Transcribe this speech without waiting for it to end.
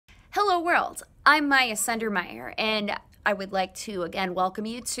Hello world, I'm Miyah, and I would like to again welcome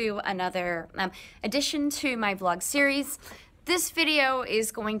you to another addition to my vlog series. This video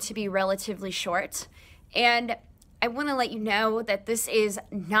is going to be relatively short, and I want to let you know that this is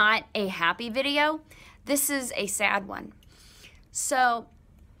not a happy video. This is a sad one. So,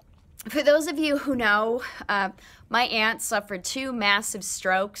 for those of you who know, my aunt suffered two massive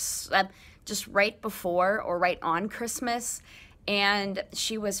strokes just right before or right on Christmas. And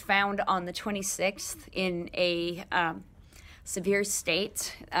she was found on the 26th in a severe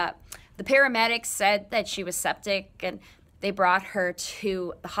state. The paramedics said that she was septic, and they brought her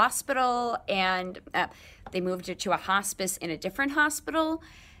to the hospital, and they moved her to a hospice in a different hospital.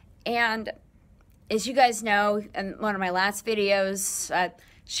 And as you guys know, in one of my last videos,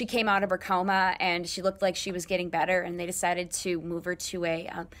 she came out of her coma, and she looked like she was getting better, and they decided to move her to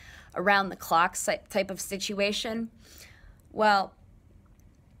a around-the-clock type of situation. Well,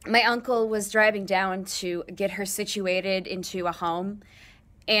 my uncle was driving down to get her situated into a home,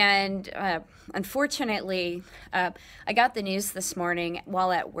 and unfortunately, I got the news this morning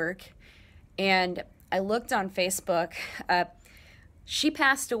while at work, and I looked on Facebook. She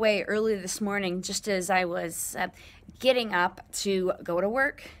passed away early this morning just as I was getting up to go to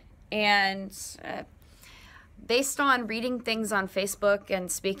work, and based on reading things on Facebook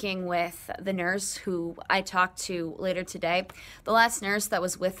and speaking with the nurse who I talked to later today, the last nurse that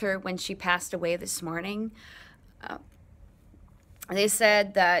was with her when she passed away this morning, they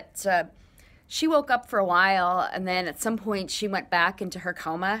said that she woke up for a while, and then at some point she went back into her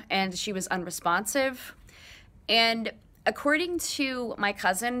coma and she was unresponsive. And according to my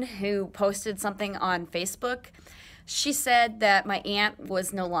cousin who posted something on Facebook, she said that my aunt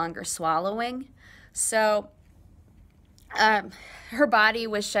was no longer swallowing. So her body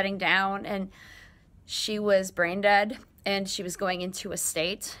was shutting down, and she was brain dead, and she was going into a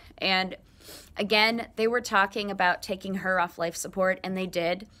state. And again, they were talking about taking her off life support, and they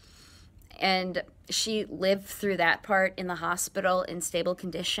did. And she lived through that part in the hospital in stable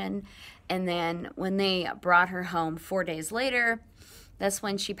condition. And then when they brought her home 4 days later, that's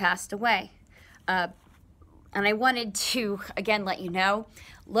when she passed away. And I wanted to, again, let you know,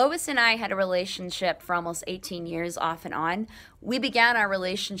 Lois and I had a relationship for almost 18 years off and on. We began our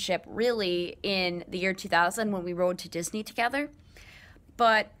relationship really in the year 2000 when we rode to Disney together.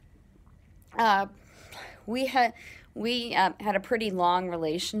 But we had a pretty long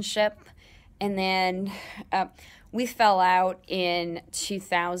relationship, and then we fell out in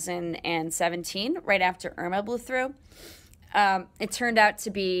 2017, right after Irma blew through. It turned out to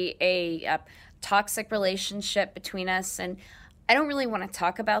be a toxic relationship between us, and I don't really want to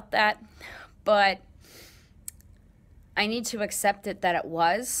talk about that, but I need to accept it that it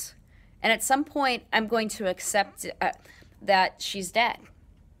was, and at some point I'm going to accept that she's dead.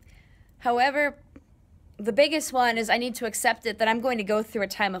 However, the biggest one is I need to accept it that I'm going to go through a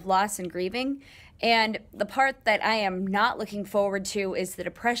time of loss and grieving, and the part that I am not looking forward to is the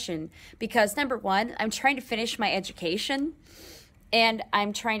depression, because number one, I'm trying to finish my education, and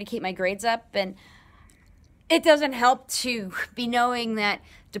I'm trying to keep my grades up, and it doesn't help to be knowing that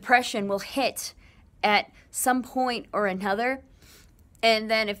depression will hit at some point or another. And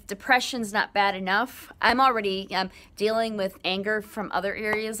then if depression's not bad enough, I'm already dealing with anger from other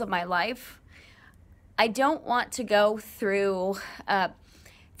areas of my life. I don't want to go through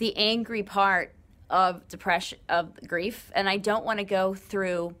the angry part of depression, of grief, and I don't want to go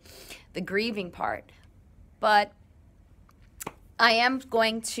through the grieving part. But I am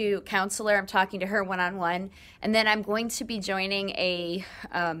going to counsel her. I'm talking to her one-on-one, and then I'm going to be joining a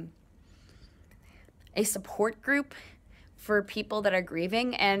support group for people that are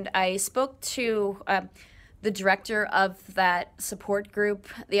grieving. And I spoke to the director of that support group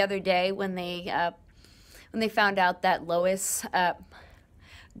the other day when they found out that Lois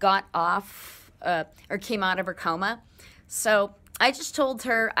got off or came out of her coma. So I just told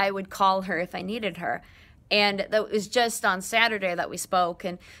her I would call her if I needed her. And that was just on Saturday that we spoke,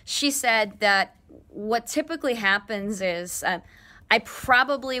 and she said that what typically happens is I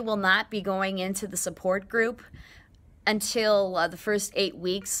probably will not be going into the support group until the first 8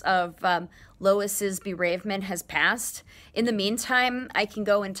 weeks of Lois's bereavement has passed. In the meantime, I can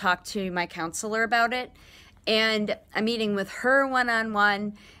go and talk to my counselor about it, and I'm meeting with her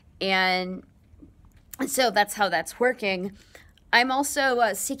one-on-one, and so that's how that's working. I'm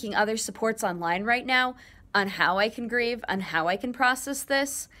also seeking other supports online right now on how I can grieve, on how I can process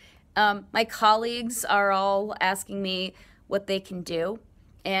this. My colleagues are all asking me what they can do.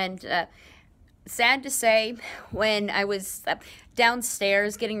 And sad to say, when I was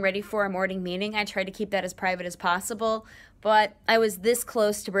downstairs getting ready for a morning meeting, I tried to keep that as private as possible. but I was this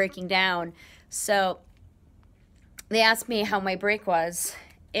close to breaking down. So they asked me how my break was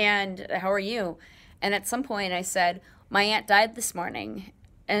and how are you? And at some point I said, my aunt died this morning.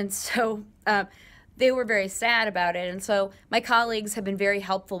 And so they were very sad about it. And so my colleagues have been very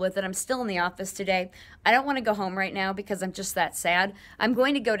helpful with it. I'm still in the office today. I don't want to go home right now because I'm just that sad. I'm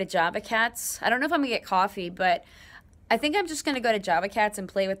going to go to Java Cats. I don't know if I'm going to get coffee, but I think I'm just going to go to Java Cats and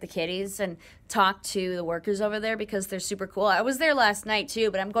play with the kitties and talk to the workers over there because they're super cool. I was there last night too,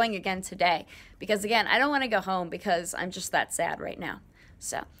 but I'm going again today because, again, I don't want to go home because I'm just that sad right now.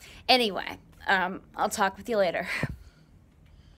 So anyway, I'll talk with you later.